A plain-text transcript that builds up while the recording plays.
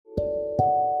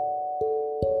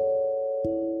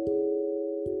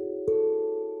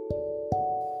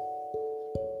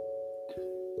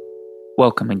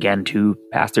Welcome again to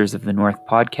Pastors of the North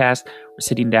podcast. We're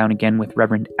sitting down again with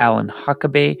Reverend Alan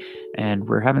Huckabee, and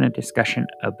we're having a discussion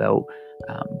about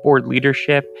board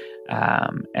leadership,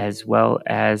 as well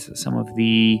as some of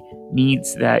the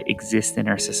needs that exist in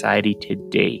our society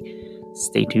today.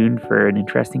 Stay tuned for an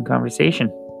interesting conversation.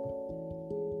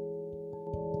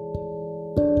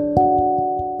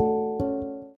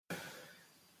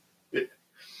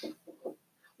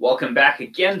 Welcome back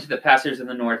again to the Pastors of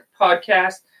the North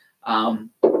podcast.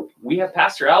 We have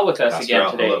Pastor Al with us again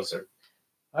today. Hello, sir.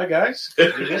 Hi, guys.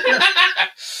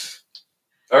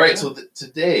 All right, so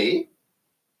today,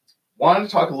 wanted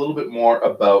to talk a little bit more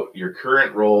about your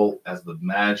current role as the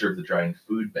manager of the Dryden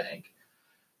Food Bank.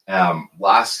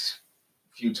 Last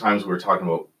few times we were talking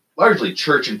about largely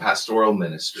church and pastoral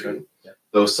ministry, Sure. Yeah.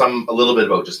 though a little bit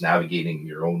about just navigating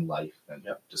your own life and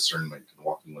discernment and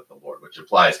walking with the Lord, which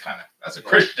applies kind of as a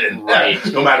Christian, Right.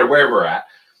 no matter where we're at.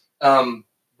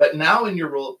 But now in your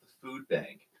role at the food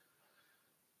bank,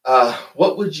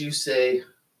 what would you say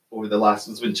over the last,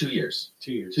 it's been 2 years.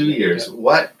 2 years. 2 years.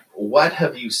 Yeah. What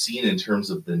have you seen in terms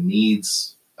of the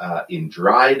needs in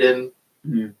Dryden,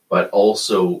 but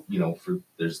also,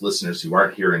 there's listeners who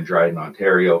aren't here in Dryden,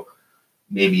 Ontario,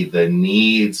 maybe the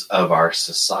needs of our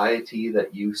society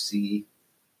that you see,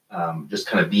 just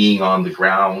kind of being on the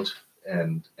ground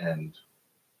and kind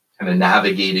of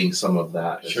navigating some of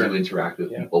that as you interact with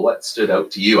people. What stood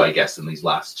out to you, I guess, in these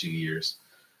last 2 years?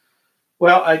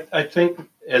 Well, I think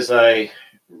as I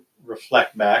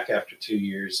reflect back after 2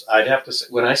 years, I'd have to say,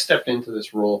 when I stepped into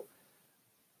this role,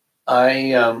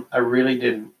 I really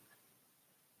didn't,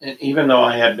 and even though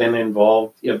I had been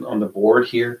involved on the board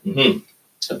here,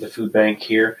 at the food bank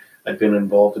here, I'd been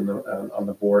involved in on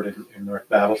the board in North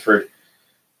Battleford.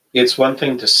 It's one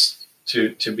thing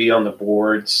to be on the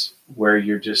boards where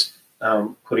you're just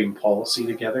putting policy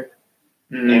together,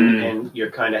 and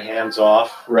you're kind of hands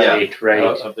off, Right.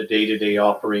 of the day-to-day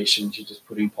operations. You're just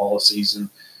putting policies, and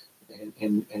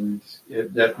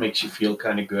that makes you feel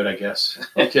kind of good, I guess,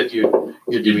 that you're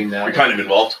doing that. You're kind of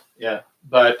involved. Yeah,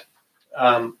 but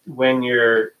when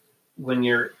you're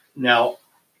now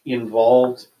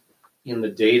involved in the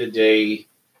day-to-day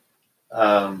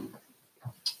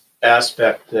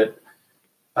aspect, that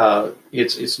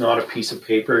it's not a piece of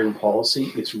paper in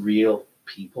policy; it's real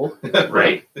people,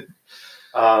 Right.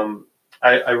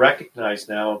 I recognize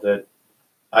now that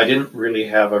I didn't really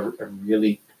have a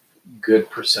really good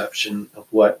perception of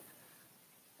what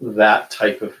that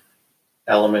type of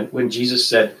element. When Jesus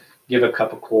said, "Give a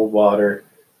cup of cold water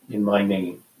in my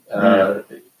name,"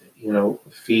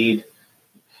 feed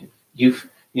you.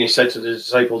 You said to the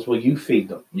disciples, "Well, you feed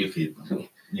them." You feed them.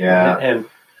 Yeah.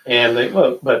 And they,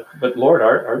 well, but Lord,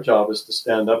 our job is to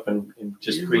stand up and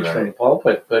just preach from the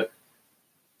pulpit. But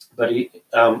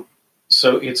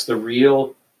so it's the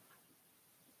real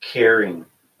caring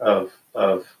of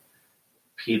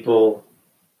people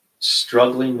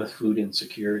struggling with food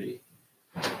insecurity,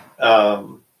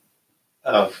 and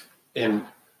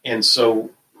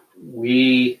so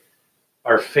we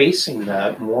are facing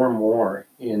that more and more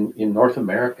in North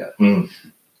America.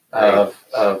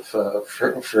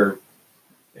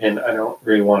 And I don't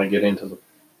really want to get into the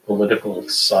political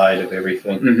side of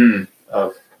everything,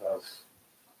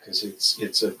 because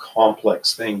it's a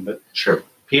complex thing, but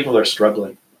people are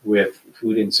struggling with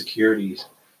food insecurities,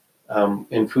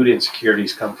 and food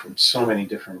insecurities come from so many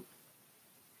different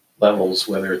levels,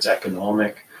 whether it's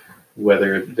economic,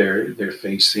 whether they're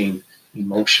facing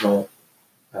emotional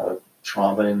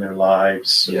trauma in their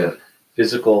lives,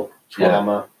 physical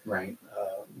trauma,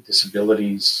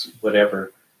 disabilities,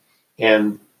 whatever,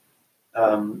 and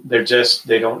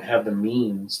they don't have the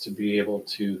means to be able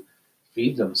to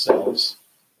feed themselves,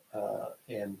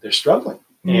 and they're struggling.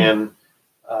 And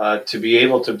to be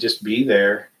able to just be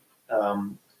there,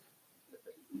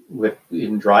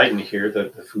 in Dryden here,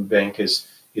 the food bank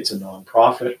it's a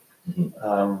nonprofit.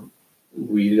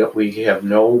 We have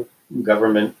no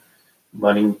government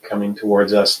money coming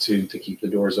towards us to keep the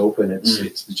doors open.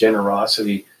 It's the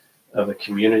generosity of the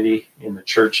community in the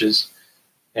churches,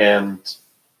 and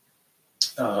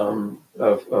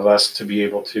of us to be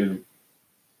able to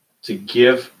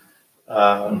give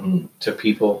to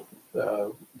people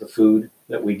the food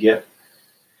that we get.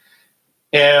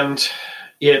 And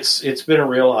it's been a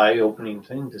real eye-opening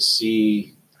thing to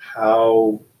see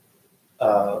how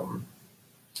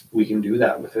we can do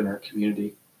that within our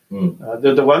community.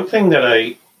 The one thing that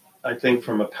I think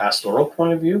from a pastoral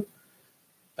point of view,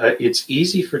 it's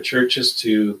easy for churches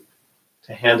to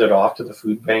hand it off to the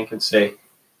food bank and say,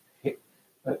 hey,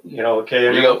 okay,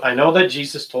 I know that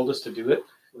Jesus told us to do it,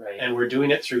 Right. and we're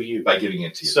doing it through you. by giving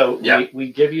it to you. So yeah,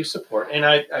 we give you support, and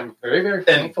I'm very, very and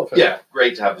thankful for yeah, that.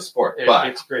 great to have the support, but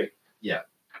It's great. Yeah.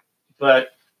 But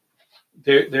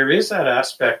there is that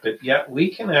aspect that, we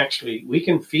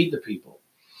can feed the people,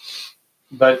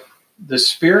 but the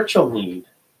spiritual need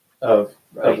of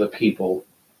the people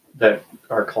that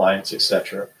our clients,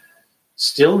 etc.,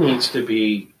 still needs to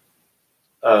be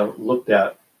looked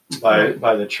at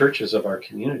by the churches of our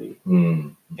community.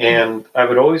 And I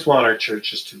would always want our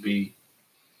churches to be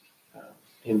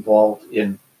involved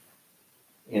in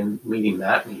meeting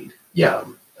that need. Yeah.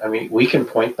 I mean, we can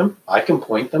point them. I can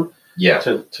point them yeah,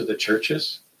 to the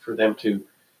churches for them to,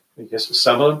 because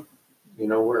some of them,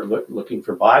 we're looking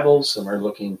for Bibles. Some are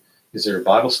looking, is there a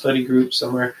Bible study group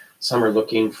somewhere? Some are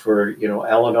looking for,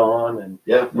 Al-Anon and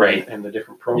yeah, and the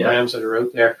different programs that are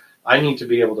out there. I need to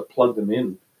be able to plug them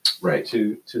in right,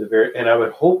 to the very, and I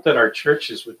would hope that our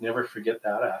churches would never forget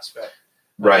that aspect,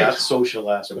 right. that social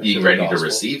aspect, Being of the ready to gospel.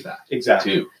 receive that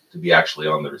Exactly. too, to be actually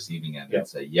on the receiving end and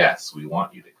say, yes, we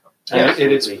want you to come. And Yeah,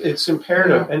 it's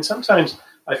imperative. Yeah. And sometimes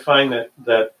I find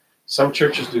that some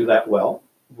churches do that well,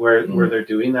 where they're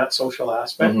doing that social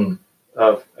aspect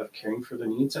of caring for the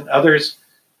needs, and others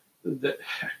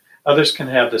can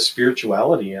have the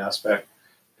spirituality aspect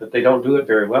that they don't do it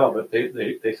very well, but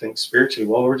they think spiritually,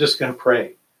 well, we're just going to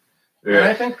pray. And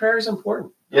I think prayer is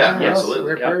important. Yeah, Nothing else,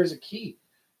 absolutely. Prayer is a key.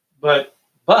 But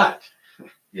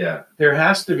Yeah, there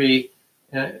has to be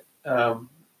the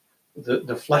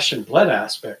flesh and blood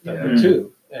aspect of it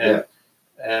too.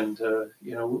 And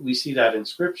we see that in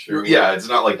Scripture. yeah. It's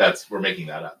not like we're making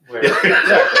that up. Where,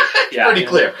 Exactly. Yeah. Pretty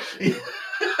clear.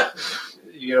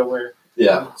 where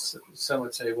Yeah, some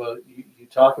would say, well, you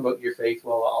talk about your faith.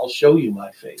 Well, I'll show you my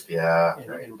faith yeah,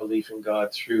 in belief in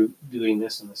God through doing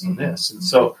this and this and Mhm. this. And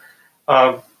so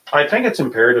I think it's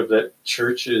imperative that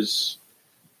churches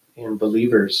and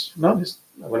believers, not just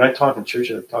when I talk in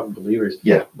churches, I'm talking believers.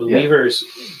 Yeah. Believers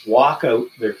walk out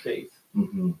their faith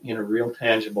Mhm. in a real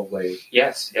tangible way.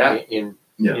 Yes. Yeah. In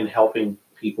Yeah. helping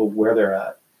people where they're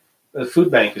at. The food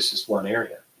bank is just one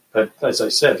area, but as I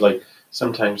said, like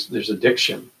sometimes there's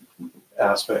addiction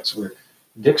aspects where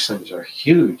addictions are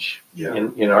huge Yeah.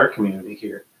 in our community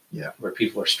here. Yeah. Where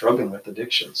people are struggling with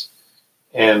addictions,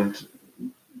 and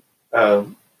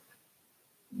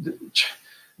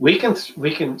we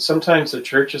can sometimes the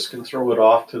churches can throw it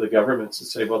off to the governments and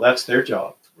say, well, that's their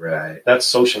job. Right. That's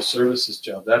social services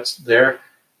job. That's their.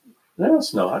 No,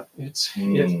 it's not. It's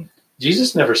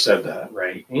Jesus never said that.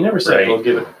 Right. He never said, Right. "Well,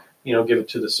 give it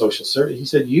to the social service." He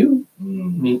said, "You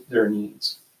Mm. meet their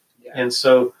needs," Yeah. and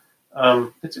so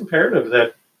it's imperative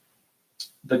that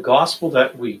the gospel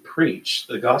that we preach,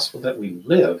 the gospel that we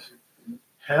live,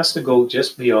 has to go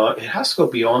just beyond. It has to go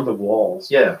beyond the walls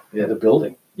Yeah. of Yeah. the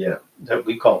building Yeah. that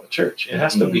we call the church. It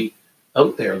has to Mhm. be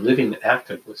out there, living,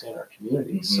 active within our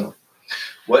community. Mhm. So.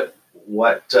 What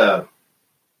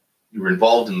you were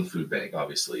involved in the food bank,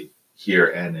 obviously, here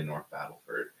and in North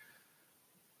Battleford,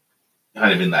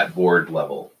 kind of in that board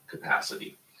level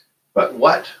capacity. But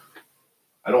what,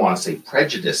 I don't want to say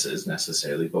prejudices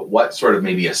necessarily, but what sort of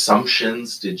maybe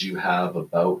assumptions did you have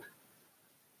about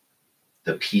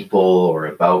the people or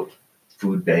about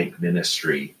food bank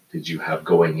ministry did you have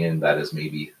going in that has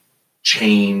maybe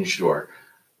changed, or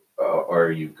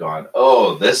you've gone,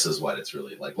 oh, this is what it's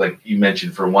really like? Like you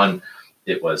mentioned, for one,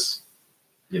 it was,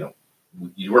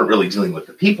 you weren't really dealing with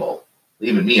the people.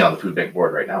 Even me on the food bank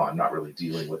board right now, I'm not really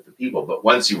dealing with the people. But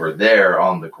once you were there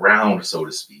on the ground, so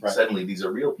to speak, Right. suddenly these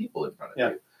are real people in front of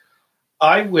you.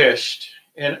 I wished,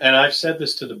 and I've said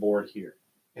this to the board here,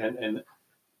 and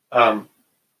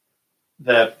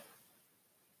that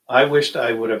I wished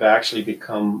I would have actually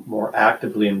become more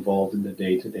actively involved in the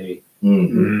day-to-day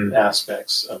Mm-hmm.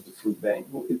 aspects of the food bank.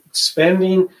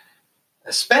 Spending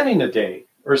a day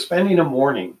or spending a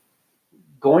morning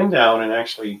going down and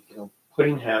actually,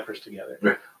 putting hampers together,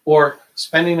 Right. or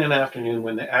spending an afternoon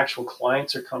when the actual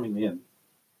clients are coming in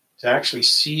to actually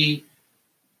see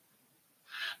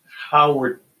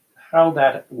how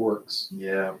that works.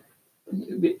 Yeah.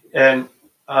 And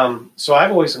so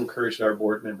I've always encouraged our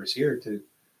board members here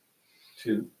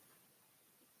to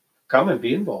come and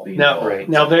be involved. Be Now, involved. Right.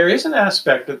 now there is an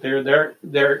aspect that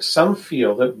there some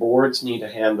feel that boards need a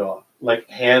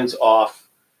hands-off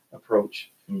approach,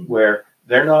 Mm. where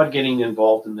they're not getting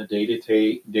involved in the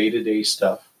day-to-day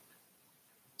stuff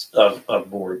of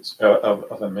boards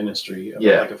of a ministry,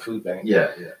 like a food bank.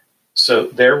 Yeah. So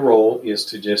their role is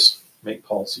to just make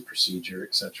policy, procedure,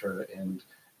 etc., and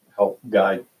help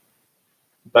guide.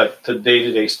 But the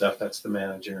day-to-day stuff, that's the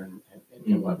manager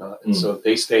and whatnot. And so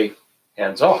they stay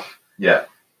hands off. Yeah.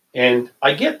 And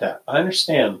I get that. I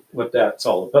understand what that's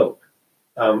all about.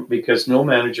 because no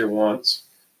manager wants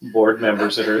board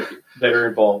members that are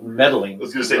involved meddling. I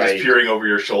was going to say, Right. just peering over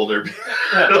your shoulder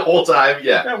Yeah. the whole time.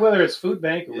 Yeah. Yeah, whether it's food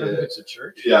bank or whether Yeah. it's a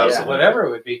church, Yeah, or absolutely. whatever it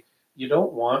would be, you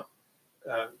don't want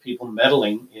people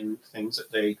meddling in things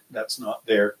that's not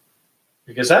there,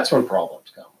 because that's when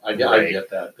problems come. I Right. get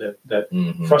that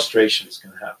Mhm. frustration is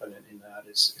going to happen in that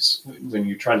is when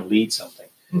you're trying to lead something,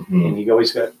 Mhm. and you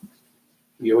always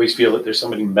feel that there's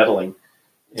somebody meddling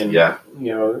in Yeah.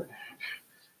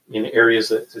 in areas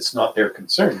that it's not their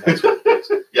concern. That's what it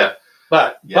is. Yeah.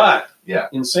 But Yeah.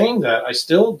 in saying that, I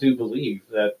still do believe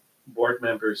that board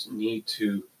members need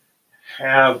to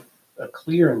have a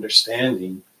clear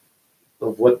understanding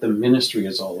of what the ministry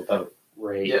is all about.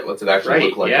 Right. Yeah. What's it actually Right,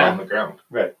 look like yeah. on the ground?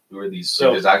 Right. Who are these?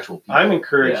 So, There's actual people. I'm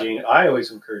encouraging. I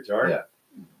always encourage our Yeah.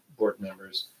 board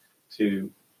members to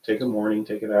take a morning,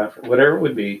 take an afternoon, whatever it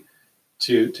would be,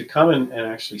 to come and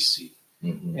actually see.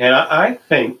 Mhm. And I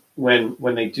think when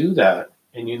they do that,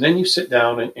 and then you sit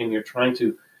down and you're trying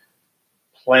to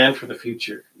plan for the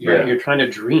future, Yeah. you're trying to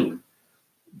dream,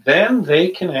 then they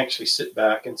can actually sit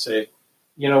back and say,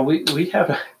 we have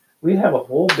a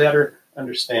whole better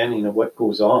understanding of what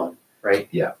goes on Right.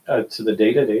 to the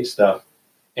day-to-day stuff,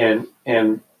 and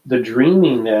the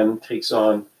dreaming then takes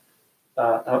on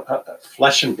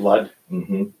flesh and blood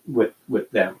Mhm. with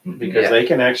them, Mhm. because Yeah. they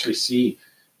can actually see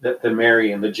that the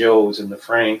Mary and the Joes and the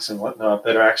Franks and whatnot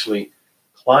that are actually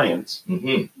clients,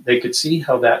 Mhm. they could see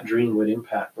how that dream would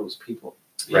impact those people.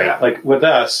 Yeah. Like with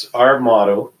us, our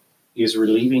motto is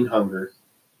relieving hunger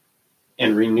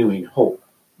and renewing hope.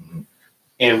 Mhm.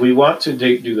 And we want to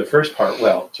do the first part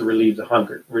well, to relieve the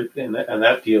hunger, and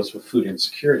that deals with food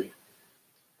insecurity.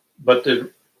 But the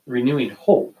renewing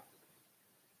hope,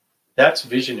 that's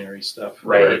visionary stuff that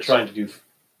we're Right. trying to do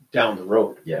down the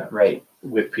road Yeah. Right.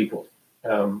 with people.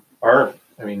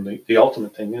 The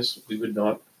ultimate thing is we would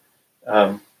not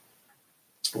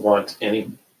want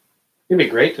any. It'd be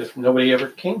great if nobody ever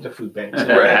came to food banks,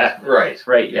 Right. Right.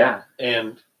 Right. Yeah.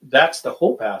 and that's the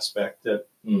hope aspect.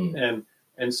 Mm.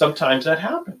 And sometimes that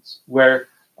happens where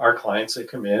our clients, they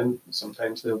come in.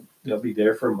 Sometimes they'll be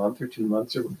there for a month or 2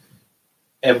 months,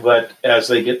 but as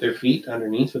they get their feet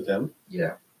underneath of them,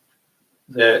 Yeah.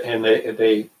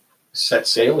 they set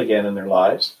sail again in their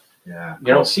lives, Yeah. you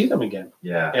don't see them again.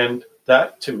 Yeah. And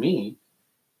that, to me,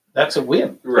 that's a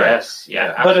win. Right. Yes.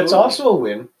 Yeah. But it's absolutely. also a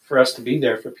win for us to be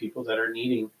there for people that are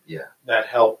needing Yeah. that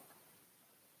help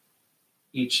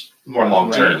each More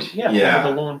long term. Right. Yeah, Yeah. over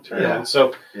the long term. Yeah. And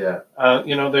so, Yeah.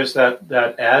 there's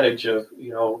that adage of,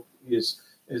 is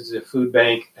the food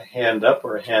bank a hand up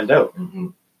or a hand out?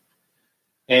 Mhm.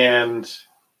 And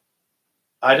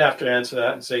I'd have to answer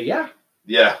that and say, yeah,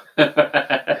 Yeah.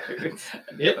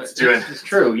 it's, doing- it's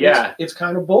true. Yeah. it's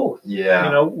kind of both.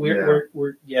 Yeah.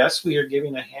 We're yes, we are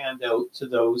giving a handout to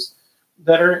those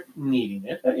that are needing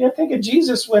it. I think of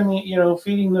Jesus when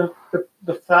feeding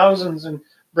the thousands and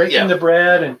breaking Yeah. the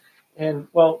bread, and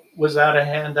well, was that a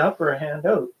hand up or a hand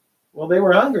out? Well, they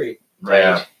were hungry.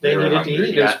 Yeah. They were needed hungry. to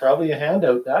eat. It was probably a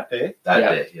handout that day. That Yeah.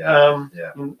 day. Yeah.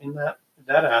 Yeah. In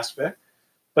that aspect.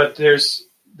 But there's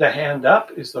the hand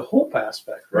up is the hope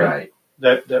aspect, right?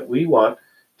 Right. That we want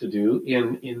to do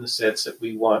in the sense that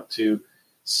we want to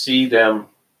see them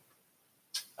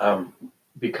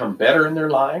become better in their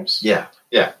lives. Yeah.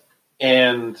 Yeah.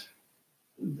 And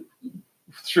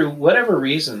through whatever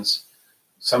reasons,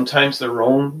 sometimes their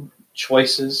own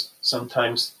choices,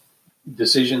 sometimes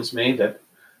decisions made that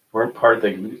weren't part of,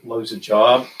 they lose a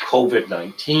job,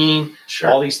 COVID-19, Sure.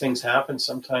 all these things happen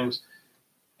sometimes,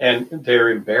 and they're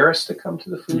embarrassed to come to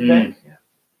the food Mm. bank.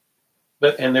 Yeah.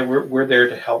 And we're there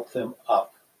to help them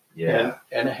up, Yeah.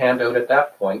 and a handout at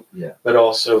that point, Yeah. but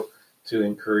also to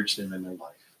encourage them in their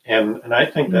life. And I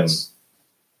think that's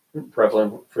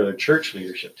prevalent for the church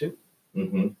leadership too.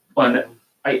 Mm-hmm. Well, and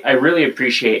I really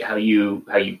appreciate how you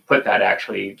put that,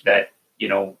 actually, that,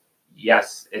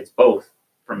 yes, it's both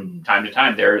from time to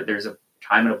time. There's a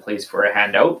time and a place for a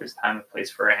handout. There's a time and a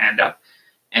place for a hand up.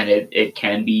 And it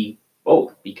can be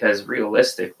both, because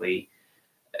realistically,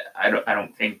 I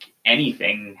don't think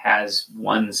anything has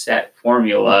one set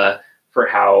formula for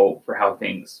how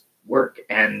things work.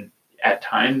 And at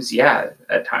times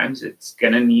it's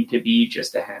going to need to be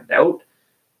just a handout,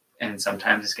 and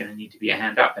sometimes it's going to need to be a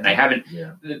hand up. And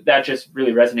that just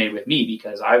really resonated with me,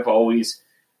 because I've always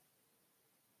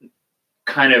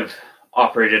kind of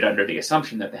operated under the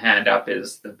assumption that the hand up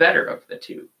is the better of the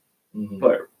two. Mm-hmm.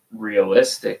 But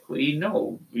realistically,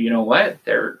 no. You know what?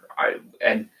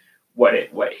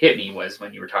 What hit me was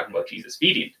when you were talking about Jesus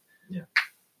feeding. Yeah.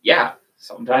 Yeah.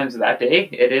 Sometimes that day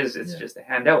it's Yeah. just a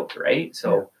handout, right?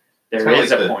 So there kinda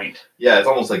is like a the- point. Yeah, it's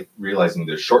almost like realizing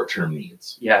there's short-term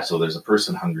needs. Yeah. So there's a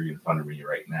person hungry in front of me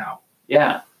right now,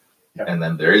 Yeah, and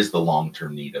then there is the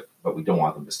long-term need of, but we don't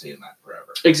want them to stay in that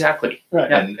forever. exactly. Right.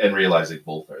 Yeah. And realizing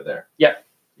both are there. Yeah.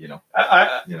 You know.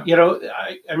 I You know.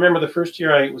 I remember the first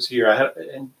year I was here. I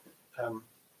had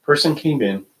person came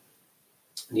in,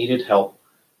 needed help,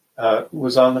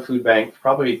 was on the food bank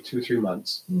probably 2-3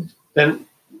 months, then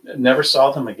never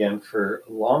saw them again for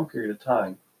a long period of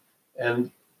time,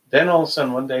 and then all of a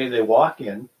sudden one day they walk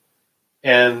in,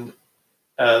 and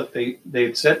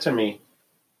they'd said to me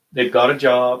they'd got a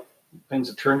job, things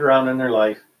had turned around in their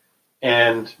life,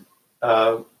 and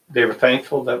they were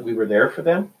thankful that we were there for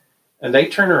them. And they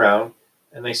turned around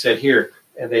and they said, "Here,"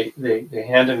 and they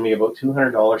handed me about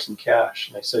 $200 in cash.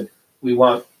 And they said, "We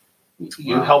want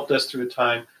you Wow. helped us through a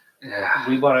time. Yeah.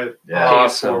 We want to Yeah. pay it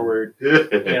Awesome. forward." You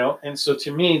know, and so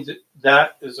to me,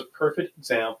 that is a perfect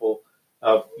example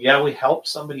of we helped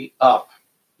somebody up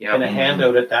Yeah. in a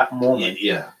handout at that moment,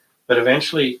 Yeah. but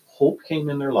eventually hope came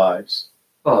in their lives,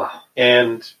 Oh,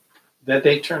 and that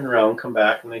they turn around, come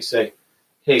back, and they say,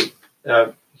 "Hey,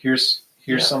 here's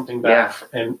Yeah. something back,"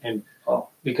 and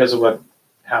because of what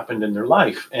happened in their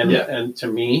life, and Yeah. and to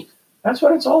me, that's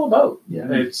what it's all about. Yeah.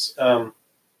 It's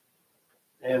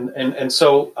and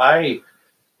so Yeah,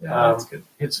 that's good.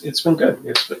 it's been good.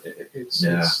 It's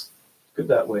good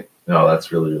that way. No,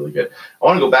 that's really, really good. I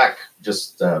want to go back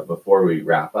just before we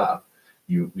wrap up.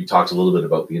 We talked a little bit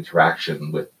about the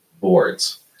interaction with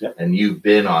boards, Yep. and you've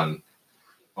been on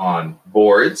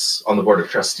boards, on the board of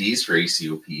trustees for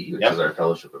ACOP, which Yep. is our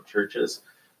Fellowship of Churches.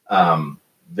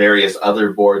 Various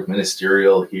other boards,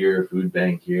 ministerial here, food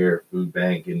bank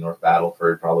in North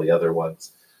Battleford, probably other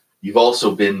ones. You've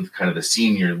also been kind of the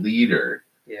senior leader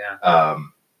yeah.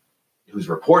 who's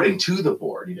reporting to the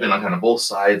board. You've been on kind of both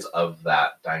sides of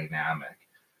that dynamic.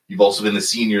 You've also been the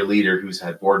senior leader who's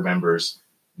had board members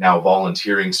now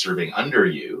volunteering, serving under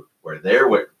you, where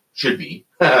should be.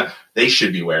 They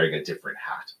should be wearing a different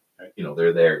hat. Right. You know,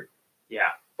 they're there Yeah.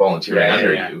 volunteering Yeah,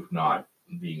 under yeah. you, not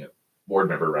being a board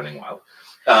member running wild.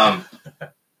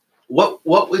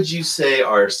 What would you say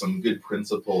are some good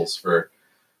principles for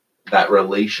that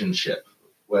relationship,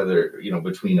 whether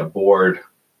between a board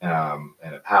and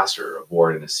a pastor, or a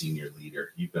board and a senior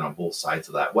leader? You've been on both sides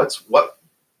of that.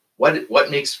 What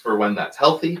makes for when that's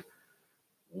healthy?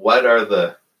 When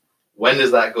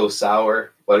does that go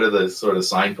sour? What are the sort of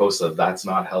signposts of that's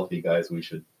not healthy, guys? We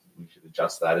should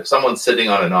adjust that. If someone's sitting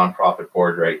on a nonprofit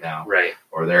board right now, Right.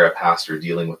 or they're a pastor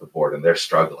dealing with a board and they're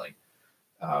struggling,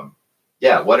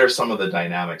 what are some of the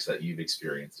dynamics that you've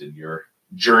experienced in your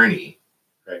journey,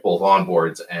 Right. both on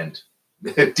boards and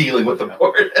dealing with the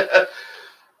board?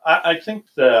 I think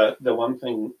the one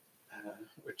thing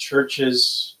with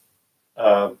churches,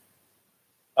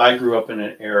 I grew up in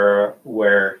an era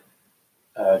where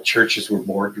churches were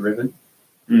board driven.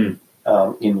 In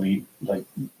lead, like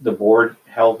the board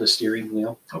held the steering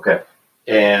wheel, Okay.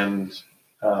 and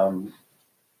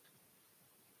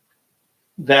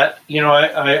that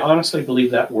I honestly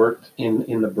believe that worked in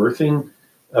the birthing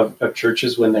of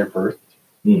churches when they're birthed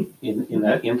in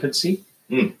that infancy.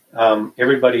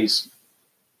 Everybody's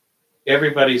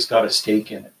got a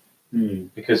stake in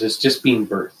it because it's just being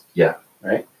birthed. Yeah.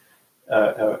 Right.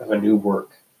 Of a new work,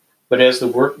 but as the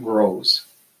work grows,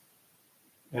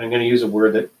 and I'm going to use a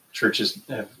word that churches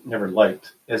have never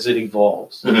liked, as it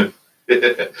evolves.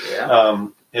 Yeah.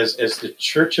 As the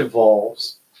church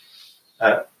evolves,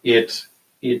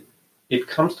 it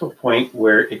comes to a point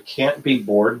where it can't be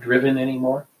board driven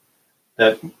anymore.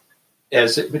 That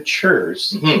as it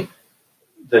matures, Mhm.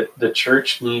 that the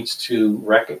church needs to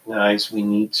recognize we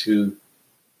need to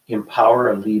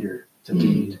empower a leader to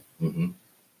lead, Mhm.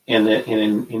 and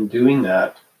in doing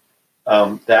that,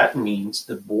 that means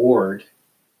the board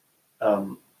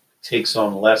takes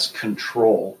on less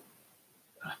control.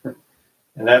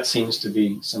 And that seems to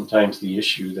be sometimes the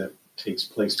issue that takes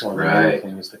place more than Right.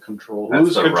 anything is the control. That's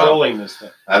Who's the rub. controlling this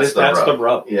thing? That's the the rub.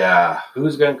 rub. Yeah.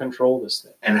 Who's going to control this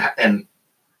thing? And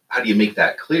how do you make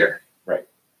that clear? Right.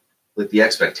 With the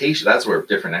expectation, that's where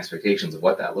different expectations of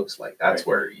what that looks like. That's Right.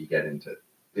 where you get into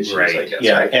issues, Right. I guess.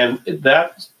 Yeah, Right? and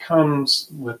that comes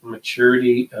with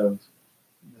maturity of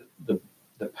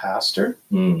the pastor,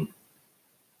 Mm.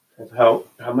 of how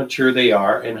mature they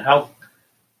are, and how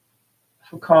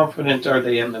confident are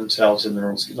they in themselves in their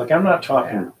own skill. Like, I'm not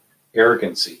talking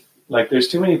arrogancy. Like, there's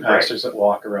too many pastors that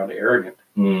walk around arrogant,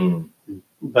 Mm.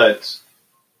 but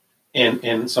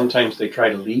and sometimes they try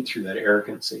to lead through that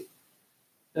arrogancy,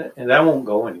 and that won't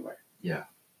go anywhere. Yeah.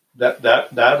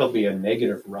 That'll be a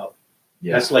negative rub.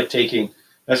 Yeah. That's like taking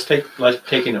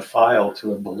a file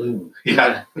to a balloon.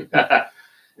 Yeah.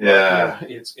 Yeah.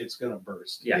 It's going to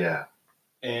burst. Yeah. Yeah.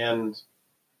 And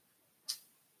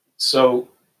so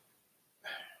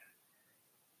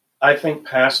I think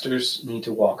pastors need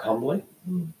to walk humbly,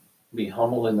 be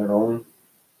humble in their own,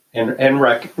 and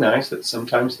recognize that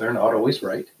sometimes they're not always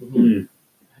right. Mhm.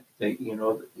 They,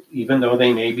 even though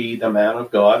they may be the man of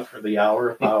God for the hour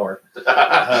of power,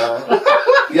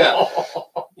 Yeah.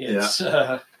 it's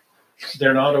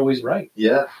they're not always right.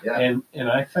 Yeah. Yeah. And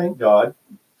I thank God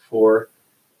for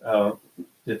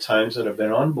the times that I've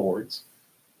been on boards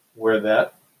where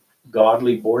that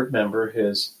godly board member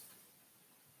has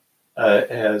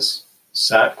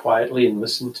sat quietly and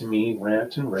listened to me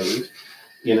rant and rave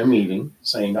in a meeting,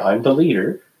 saying I'm the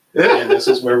leader and this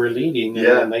is where we're leading. And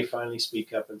then they finally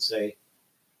speak up and say,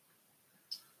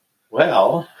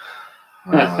 well,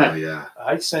 Oh, yeah.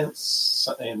 I sense,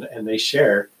 and they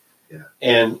share, Yeah.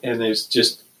 and there's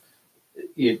just,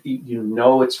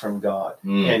 it's from God.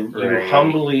 And you Right.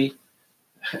 humbly,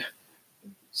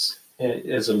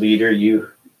 as a leader,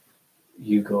 you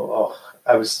go,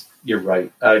 you're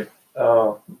right.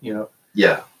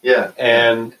 Yeah. Yeah.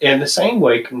 And the same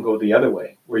way can go the other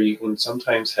way, where you can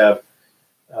sometimes have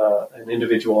an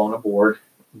individual on a board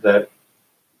that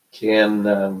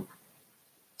can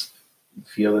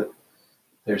feel that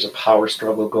there's a power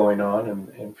struggle going on,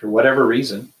 and for whatever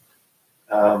reason,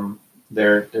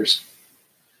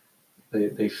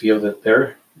 they feel that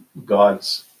they're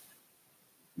God's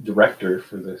director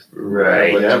for the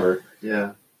Right. whatever,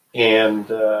 Yeah. and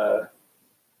the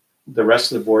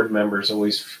rest of the board members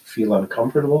always feel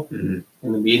uncomfortable Mhm.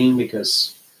 in the meeting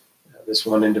because this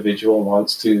one individual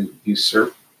wants to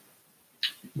usurp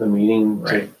the meeting.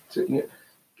 Right.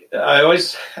 I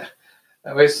always,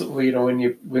 when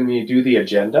you do the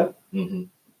agenda Mm-hmm.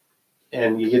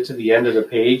 and you get to the end of the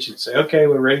page and say, okay,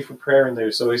 we're ready for prayer, and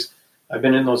there's always, I've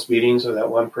been in those meetings where that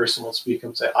one person will speak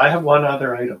and say, I have one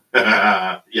other item,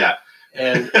 Yeah.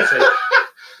 and say,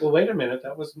 well, wait a minute,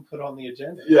 that wasn't put on the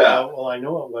agenda. Yeah. Well, I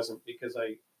know it wasn't because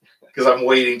Because I'm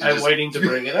waiting to I'm waiting to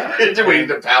bring it up. to waiting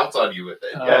to pounce on you with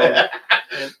it.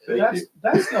 And Thank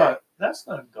that's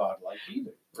not godlike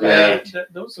either. Yeah. Right?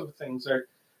 Those are the things that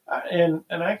are, and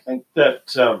I think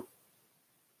that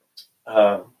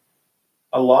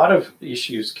a lot of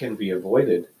issues can be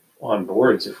avoided on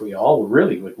boards if we all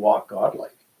really would walk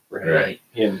godlike Right.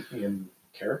 in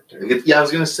character. Yeah, I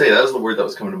was going to say that was the word that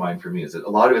was coming to mind for me. Is that a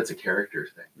lot of it's a character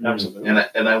thing, Absolutely.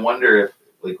 and I wonder if,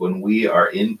 like, when we are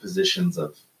in positions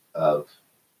of I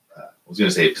was going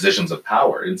to say positions of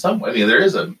power in some way. I mean, there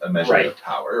is a measure Right. of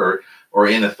power or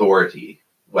in authority,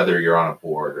 whether you're on a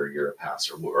board or you're a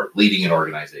pastor or leading an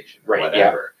organization or Right,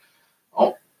 whatever.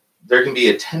 There can be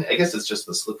I guess it's just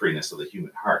the slipperiness of the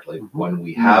human heart. Like when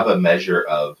we have a measure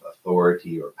of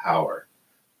authority or power,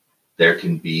 there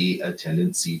can be a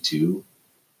tendency to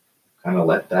kind of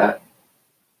let that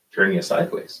turn you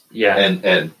sideways Yeah.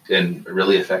 and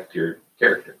really affect your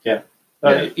character. Yeah.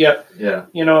 Yeah.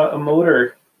 A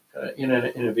motor in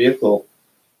a vehicle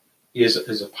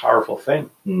is a powerful thing.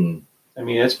 I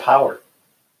mean, it's power,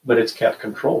 but it's kept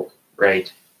controlled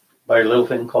Right. by a little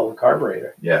thing called a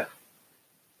carburetor. Yeah.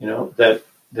 That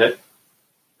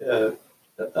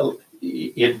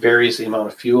it varies the amount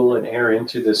of fuel and air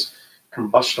into this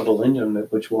combustible engine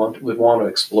which would want to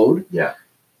explode. Yeah.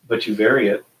 But you vary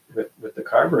it with the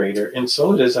carburetor, and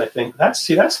so it is. I think that's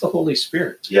the Holy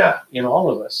Spirit Yeah. in all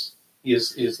of us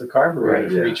is the carburetor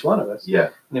Right, for yeah. each one of us. Yeah.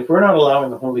 And if we're not allowing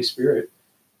the Holy Spirit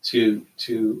to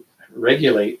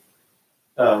regulate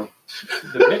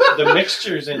the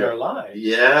mixtures in our lives,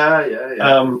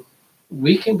 Yeah.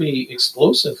 we can be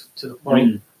explosive to the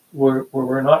point where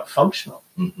we're not functional.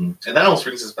 And that almost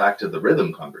brings us back to the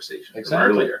rhythm conversation Exactly.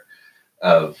 from earlier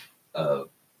of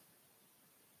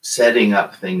setting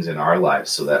up things in our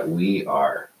lives so that we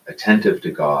are attentive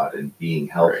to God and being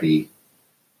healthy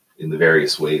in the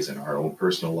various ways in our own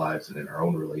personal lives and in our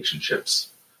own relationships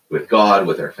with God,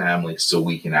 with our family, so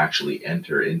we can actually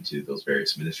enter into those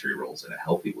various ministry roles in a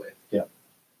healthy way. Yeah.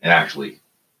 And actually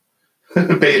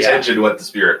pay attention to what the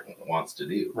Spirit wants to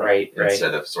do. Right.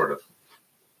 Instead of sort of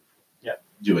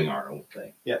doing our own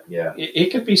thing. Yeah. Yeah.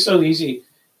 It could be so easy.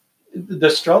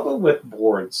 The struggle with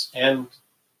boards and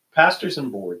pastors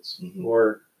and boards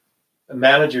or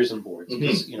managers and boards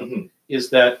is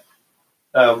that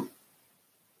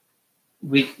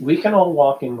we can all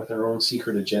walk in with our own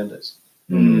secret agendas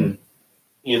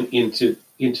into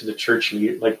the church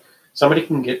leader. Like somebody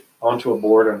can get onto a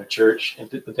board on a church,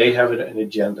 but they have an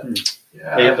agenda.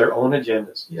 Yeah. They have their own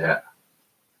agendas. Yeah.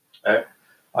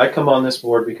 I come on this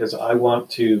board because I want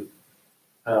to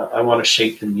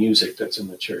shape the music that's in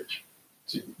the church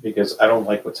because I don't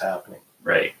like what's happening.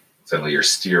 Right. Suddenly you're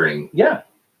steering. Yeah.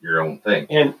 your own thing.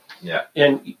 And Yeah.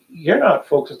 and you're not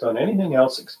focused on anything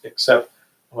else except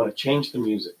I want to change the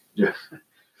music. Yeah.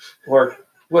 Or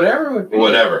whatever it would be.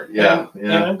 Whatever. Yeah.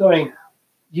 And I'm going,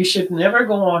 you should never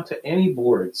go on to any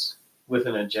boards with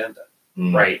an agenda.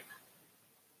 Mm. Right.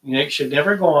 You should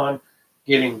never go on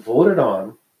getting voted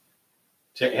on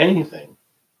to anything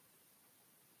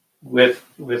with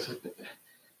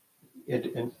it,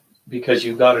 and because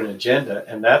you've got an agenda,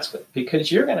 and that's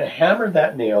because you're going to hammer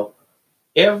that nail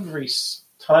every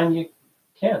time you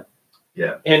can.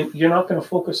 Yeah. And you're not going to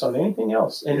focus on anything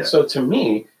else. And Yeah. so to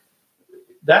me,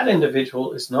 that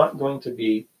individual is not going to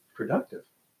be productive.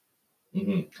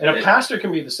 Mm-hmm. And a pastor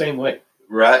can be the same way.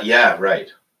 Right. Yeah.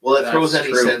 Right. Well, it That's throws any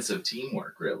true. sense of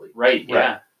teamwork, really. Right.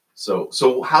 Yeah.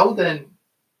 So how then?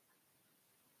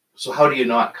 So how do you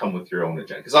not come with your own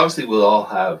agenda? Because obviously we'll all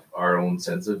have our own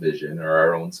sense of vision or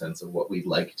our own sense of what we'd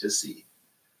like to see.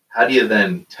 How do you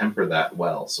then temper that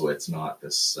well so it's not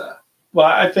this? Well,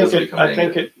 I think doesn't it. become I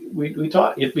think negative. we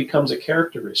thought it becomes a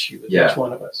character issue with Yeah. each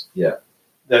one of us. Yeah.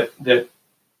 That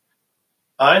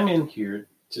I'm in here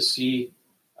to see.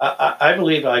 I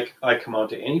believe I come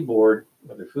onto any board,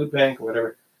 whether food bank or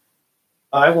whatever.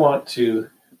 I want to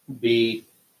be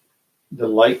the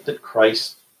light that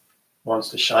Christ wants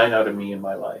to shine out of me in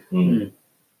my life, Mm.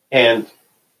 and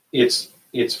it's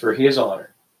for His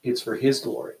honor, it's for His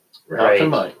glory, not for Right.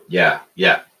 mine. Yeah.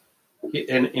 Yeah.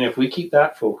 And if we keep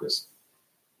that focused,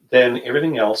 then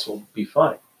everything else will be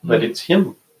fine. But Mhm. it's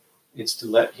Him. It's to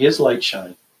let His light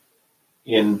shine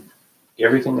in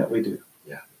everything that we do.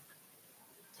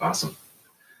 Awesome.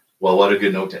 Well, what a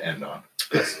good note to end on.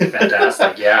 That's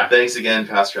fantastic. Yeah. Thanks again,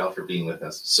 Pastor Al, for being with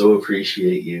us. So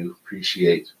appreciate you.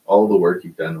 Appreciate all the work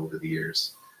you've done over the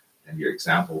years and your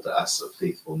example to us of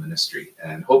faithful ministry.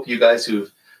 And hope you guys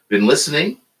who've been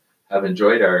listening have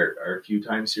enjoyed our few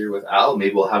times here with Al.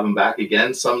 Maybe we'll have him back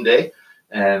again someday.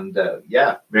 And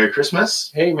Merry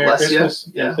Christmas. Hey, Merry Bless you.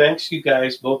 Christmas. Yeah. And thanks, you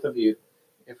guys, both of you,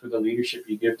 for the leadership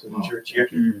you give to the Oh, church here.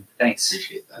 Thanks.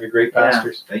 Appreciate that. You're great Yeah.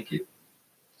 pastors. Thank you.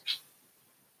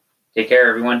 Take care,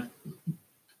 everyone.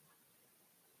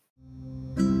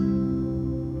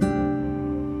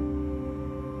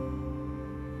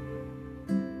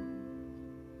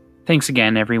 Thanks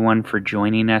again, everyone, for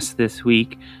joining us this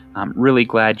week. I'm really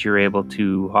glad you're able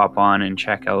to hop on and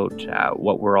check out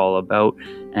what we're all about,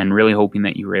 and really hoping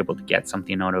that you were able to get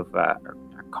something out of our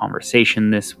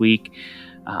conversation this week.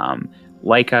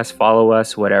 Like us, follow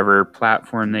us, whatever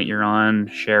platform that you're on,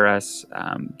 share us,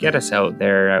 get us out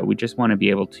there. We just want to be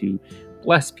able to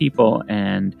bless people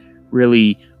and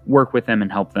really work with them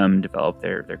and help them develop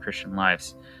their Christian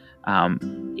lives.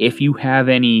 If you have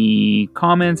any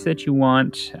comments that you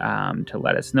want to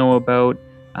let us know about,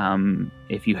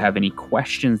 if you have any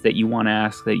questions that you want to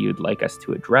ask that you'd like us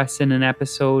to address in an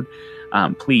episode,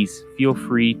 please feel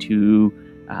free to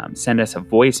send us a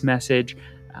voice message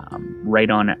right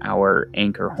on our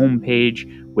Anchor homepage,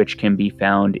 which can be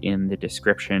found in the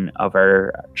description of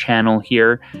our channel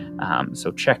here.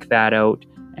 So check that out,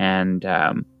 and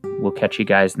we'll catch you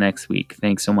guys next week.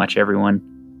 Thanks so much, everyone.